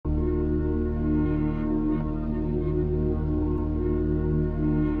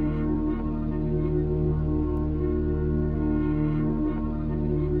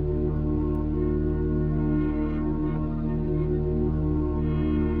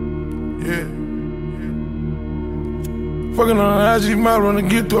Fucking on an IG model when I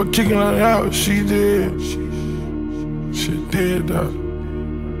get through, I kicking her out. She did. Shit dead, dog.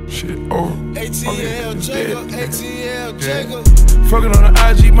 Shit over. ATL Jacob, ATL Jacob. Fucking on the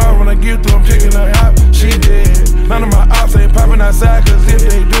IG model when I get through, I'm picking her out. She dead. None of my ops ain't popping outside, cause if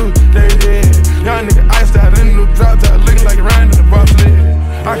they do, they dead. Young nigga iced out in the drop top, looking like Ryan in the boss lid.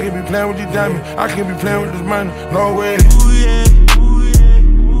 I can't be playing with these diamonds, I can't be playing with this money, no way.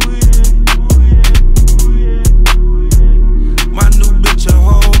 My new bitch a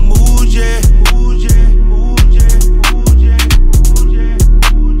home mood, yeah.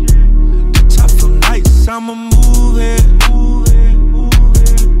 The top from nights, I'ma move it.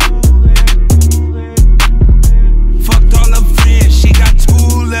 Fucked all her friends, she got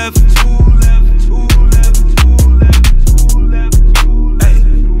two left. Hey,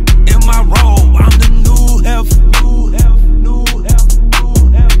 in my role, I'm the new F.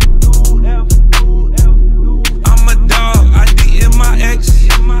 I'm a dog, I DM my ex.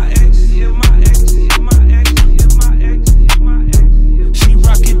 She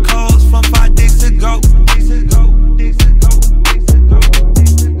rockin' calls from 5 days ago.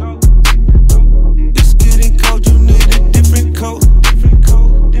 It's getting cold, you need a different coat.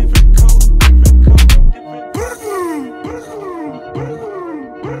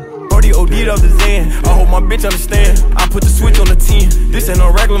 Brody OD'd off the Zen. I hope my bitch understand. I put the switch on the 10. This ain't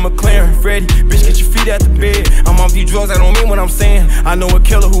no regular McLaren. Freddy, bitch, get your feet out the bed. I'm off these drugs, I don't mean what I'm saying. I know a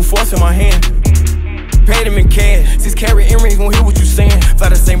killer who forcing my hand. Paid him in cash. 6 carat earrings gon' hear what you saying. Fly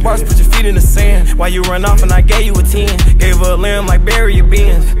the same bars, put your feet in the sand. While you run off and I gave you a 10. Gave her a limb like bury your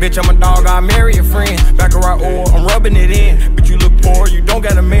beans. Bitch, I'm a dog, I marry a friend. Back around oil, I'm rubbing it in. But you look poor, you don't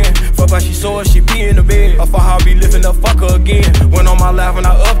got a man. Fuck how she saw her, she pee in the bed. I fuck how I be lifting up, fuck her again. Went on my life and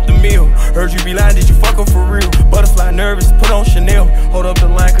I upped the meal. Heard you be lying, did you fuck her for real? Butterfly nervous, put on Chanel. Hold up the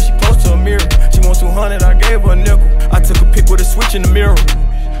line cause she close to a mirror. She wants 200, I gave her a nickel. I took a pic with a switch in the mirror.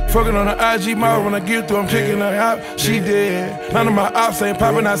 Fucking on the IG model when I get through, I'm kicking her out. She dead. None of my ops ain't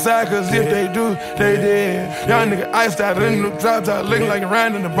popping outside, cause if they do, they dead. Young nigga iced out in the drop top, looking like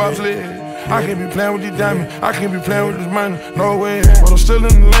Ryan in the boss lid. I can't be playing with these diamonds, I can't be playing with this money, no way. But I'm still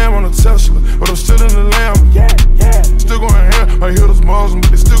in the lamb on a Tesla, but I'm still in the lamb. Still going ham, I hear those Muslims,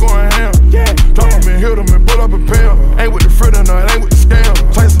 but they still going ham. Drop them and hit them and pull up a pound. Ain't with the fritter, no, it ain't with the scam.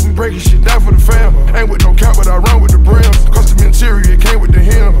 Tyson, we breaking shit down for the fam. Ain't with no cap, but I run with the brims. Custom interior, it came with the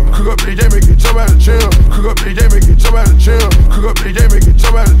hem. Cook up the J, make it jump out of gym. Cook up the J, make it jump out of gym. Cook up the J, make it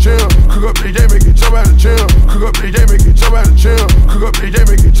jump out of gym. Cook up the J, make it jump out of gym. Cook up the J, make it jump out of gym. Cook up the J,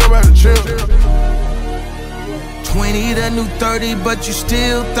 make it jump out of gym. 20 the new 30, but you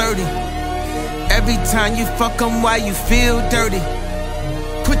still 30. Every time you fuck them, why you feel dirty?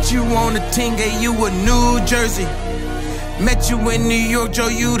 Put you on a team, gave you a New Jersey. Met you in New York, Joe,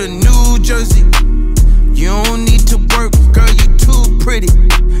 you the New Jersey. You don't need to work, girl, you too pretty.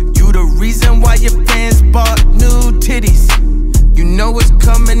 You the reason why your fans bought new titties. You know what's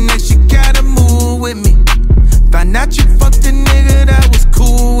coming next, you gotta move with me. Found out you fucked a nigga that was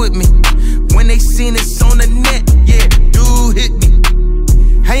cool with me. When they seen us on the net, yeah, dude hit me.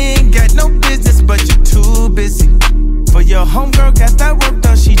 I ain't got no business, but you too busy. For your homegirl got that work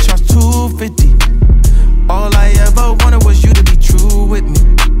done, she charged $250. All I ever wanted was you to be true with me.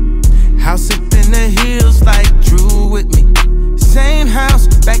 House up in the hills like Drew with me. Same house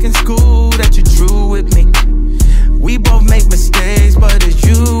back in school that you drew with me. We both make mistakes, but it's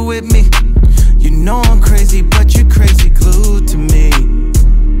you with me. You know I'm crazy, but you're crazy glued to me.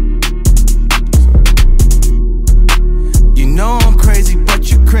 You know I'm crazy, but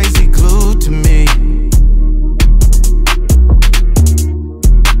you're crazy glued to me.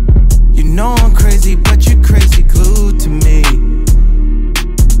 You know I'm crazy, but you're crazy glued to me.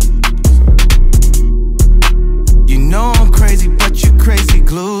 You know I'm crazy, but you're crazy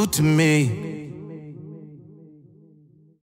glued to me.